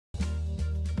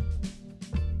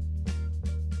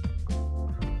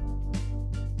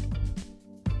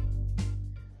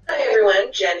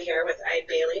Jen here with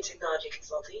Eide Technology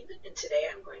Consulting, and today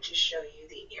I'm going to show you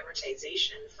the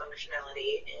amortization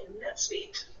functionality in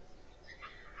NetSuite.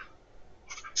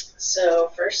 So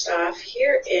first off,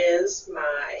 here is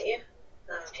my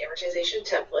amortization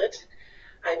template.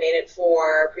 I made it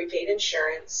for prepaid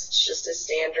insurance. It's just a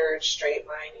standard straight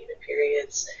line, even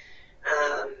periods,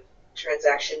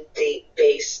 transaction date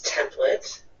based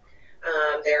template.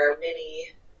 There are many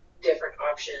different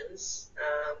options.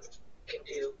 You can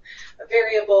do a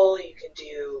variable, you can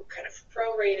do kind of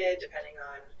prorated depending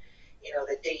on,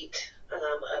 the date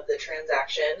of the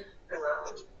transaction.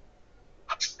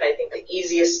 I think the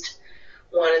easiest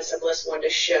one and simplest one to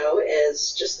show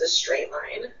is just the straight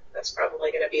line. That's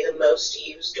probably going to be the most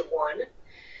used one.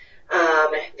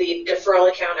 The deferral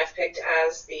account I've picked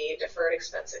as the deferred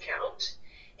expense account,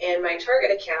 and my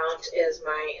target account is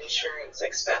my insurance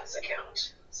expense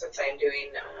account, since I'm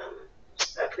doing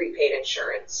a prepaid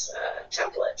insurance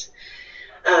template.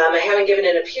 I haven't given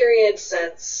it a period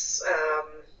since,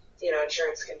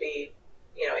 insurance can be,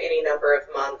 any number of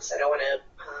months. I don't want to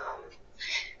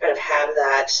kind of have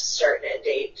that start and end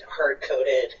date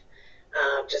hard-coded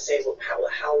to say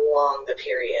how long the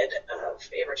period of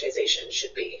amortization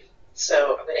should be.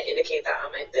 So I'm going to indicate that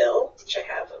on my bill, which I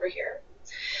have over here.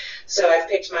 So I've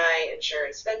picked my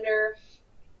insurance vendor,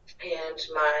 and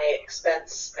my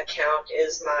expense account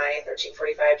is my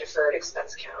 1345 deferred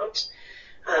expense account.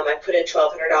 I put in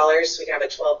 $1,200 so we can have a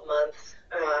 12-month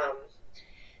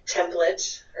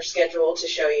template or schedule to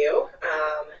show you.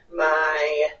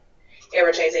 My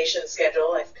amortization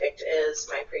schedule I've picked is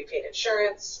my prepaid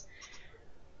insurance.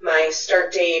 My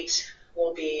start date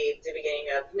will be the beginning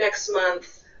of next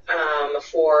month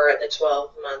for the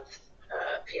 12-month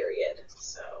period.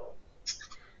 So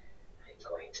I'm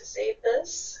going to save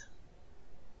this,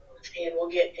 and we'll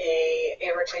get a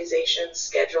amortization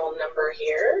schedule number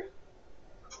here.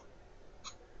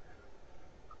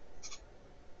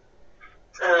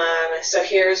 So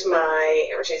here's my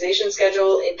amortization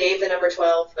schedule. It gave the number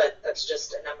 12, but that's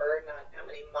just a number, not how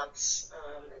many months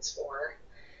it's for.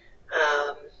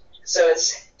 So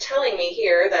it's telling me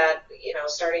here that,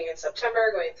 starting in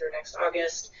September, going through next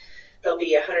August, there'll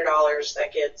be $100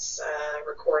 that gets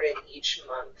recorded each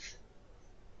month.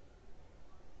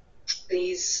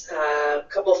 These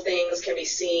couple things can be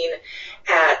seen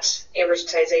at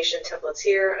amortization templates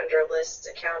here under lists,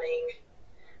 accounting,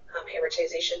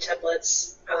 amortization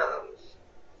templates.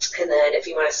 And then if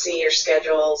you want to see your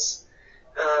schedules,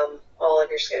 all of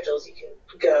your schedules, you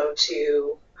can go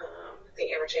to the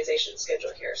amortization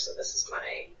schedule here. So this is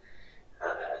my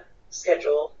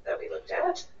schedule that we looked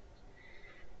at.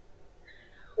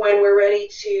 When we're ready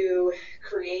to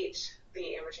create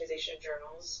the amortization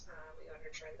journals, we go under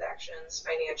transactions,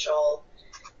 financial,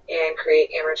 and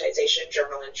create amortization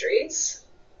journal entries.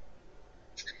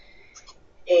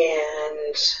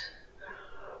 And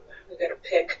we're going to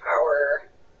pick our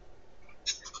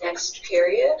next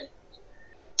period.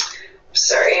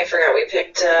 Sorry, I forgot we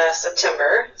picked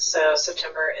September. So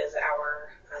September is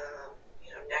our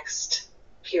next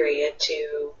period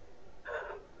to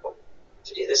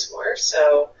do this for.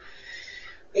 So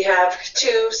we have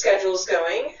two schedules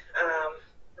going.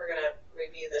 We're going to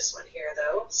review this one here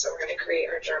though. So we're going to create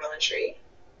our journal entry.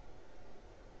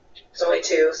 It's only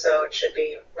two, so it should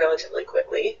be relatively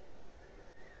quickly.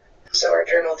 So our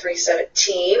journal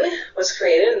 317 was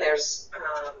created, and there's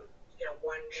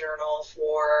one journal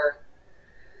for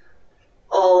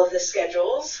all of the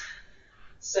schedules.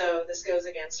 So this goes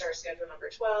against our schedule number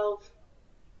 12,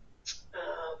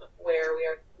 where we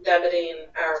are debiting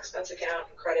our expense account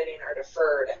and crediting our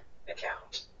deferred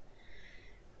account.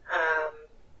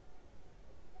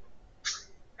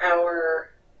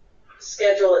 Our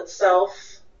schedule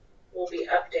itself will be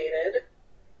updated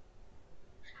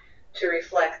to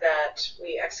reflect that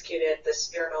we executed this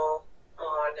journal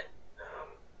on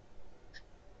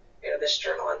this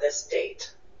journal on this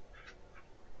date.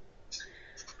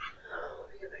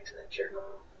 Let me go back to that journal.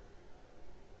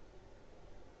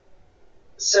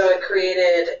 So it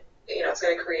created, it's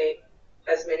going to create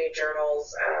as many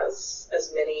journals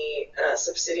as many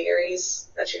subsidiaries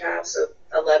that you have. So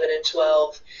 11 and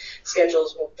 12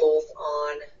 schedules will both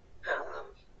on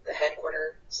the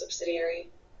headquarter subsidiary.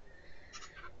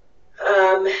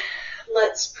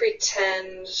 Let's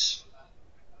pretend,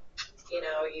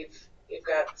 you've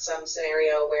got some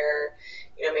scenario where,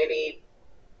 maybe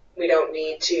we don't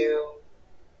need to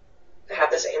have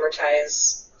this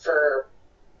amortize for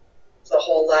the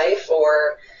whole life,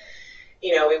 or,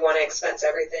 we want to expense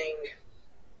everything,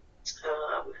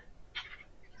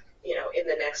 in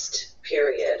the next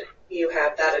period. You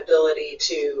have that ability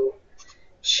to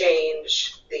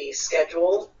change the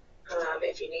schedule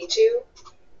if you need to,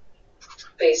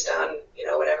 based on,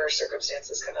 whatever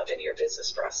circumstances come up in your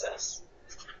business process.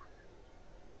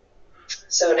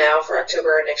 So now for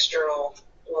October, an external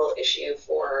will issue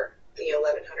for the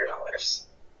 $1,100.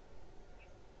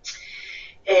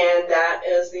 And that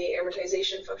is the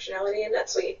amortization functionality in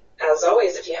NetSuite. As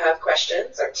always, if you have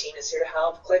questions, our team is here to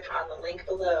help. Click on the link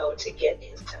below to get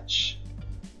in touch.